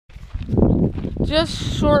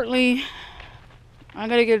just shortly, I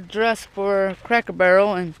gotta get dressed for Cracker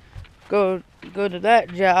Barrel and go to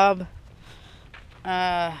that job.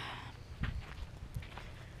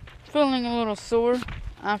 Feeling a little sore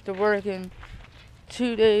after working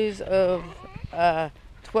 2 days of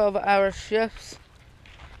 12-hour shifts.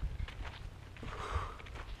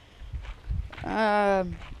 I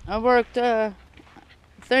worked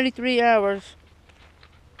 33 hours,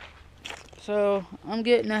 so I'm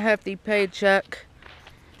getting a hefty paycheck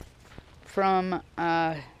from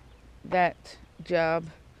that job.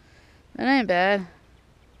 That ain't bad.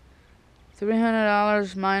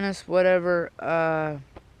 $300 minus whatever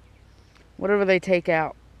they take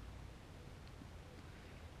out.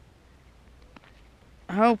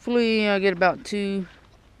 Hopefully I get about $200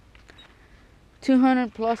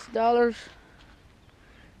 plus.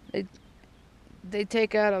 They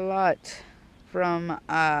take out a lot from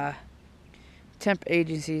temp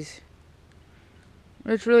agencies,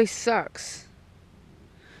 which really sucks.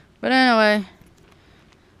 But anyway,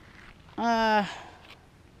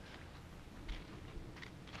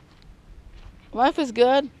 life is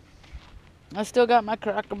good. I still got my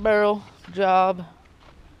Cracker Barrel job.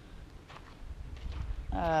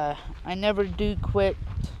 I never do quit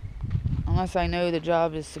unless I know the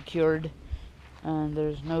job is secured and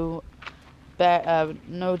there's no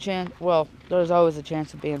chance. Well, there's always a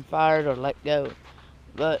chance of being fired or let go,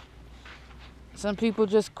 but some people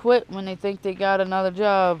just quit when they think they got another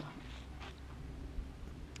job.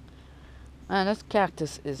 Man, this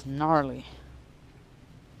cactus is gnarly.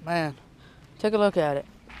 Man, take a look at it.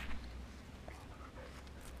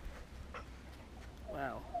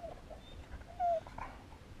 Wow.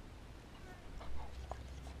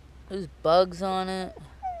 There's bugs on it.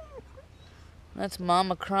 That's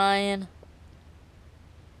Mama crying.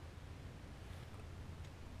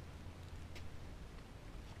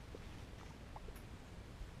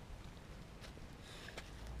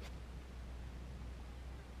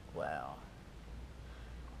 Wow.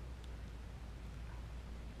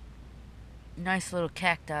 Nice little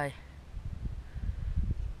cacti.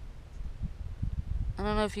 I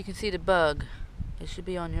don't know if you can see the bug. It should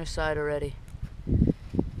be on your side already.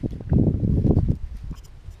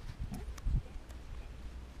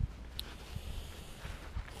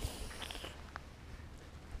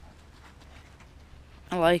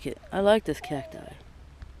 I like it. I like this cacti.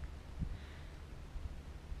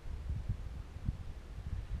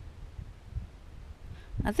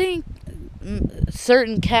 I think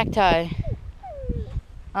certain cacti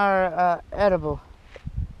are edible.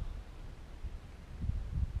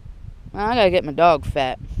 Well, I gotta get my dog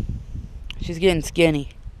fat. She's getting skinny.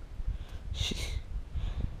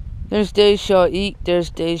 There's days she'll eat, there's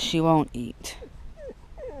days she won't eat.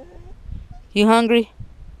 You hungry?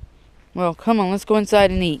 Well, come on, let's go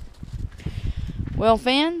inside and eat. Well,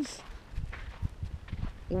 fans,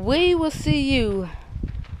 we will see you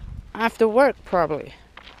after work, probably.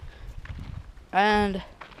 And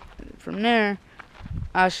from there,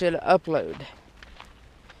 I should upload.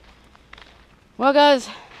 Well, guys,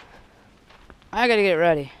 I gotta get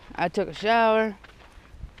ready. I took a shower.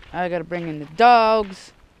 I gotta bring in the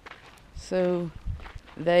dogs so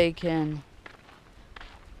they can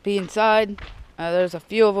be inside. There's a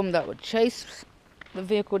few of them that would chase the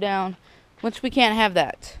vehicle down, which we can't have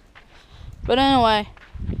that. But anyway,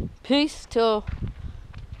 peace till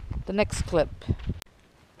the next clip.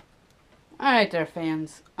 Alright there,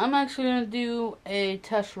 fans. I'm actually going to do a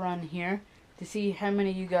test run here to see how many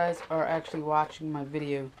of you guys are actually watching my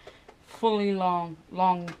video fully long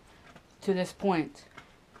to this point.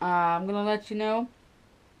 I'm going to let you know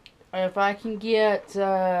if I can get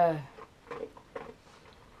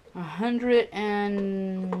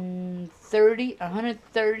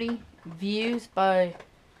 130 views by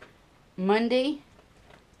Monday.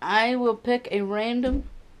 I will pick a random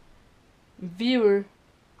viewer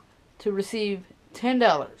to receive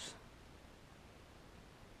 $10.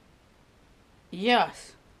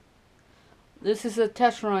 Yes, this is a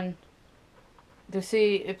test run to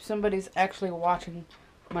see if somebody's actually watching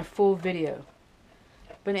my full video.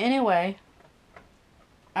 But anyway,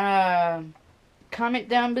 comment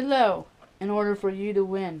down below in order for you to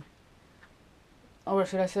win, or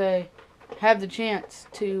should I say have the chance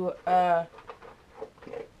to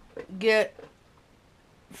get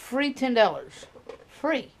free $10.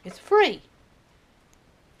 Free. It's free.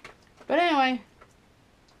 But anyway,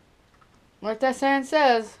 like that saying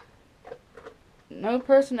says, no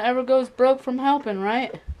person ever goes broke from helping,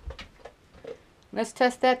 right? Let's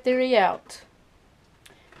test that theory out.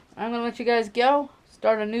 I'm gonna let you guys go.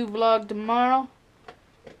 Start a new vlog tomorrow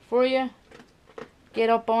for you. Get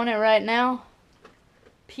up on it right now.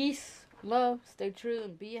 Peace Love, stay true,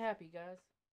 and be happy, guys.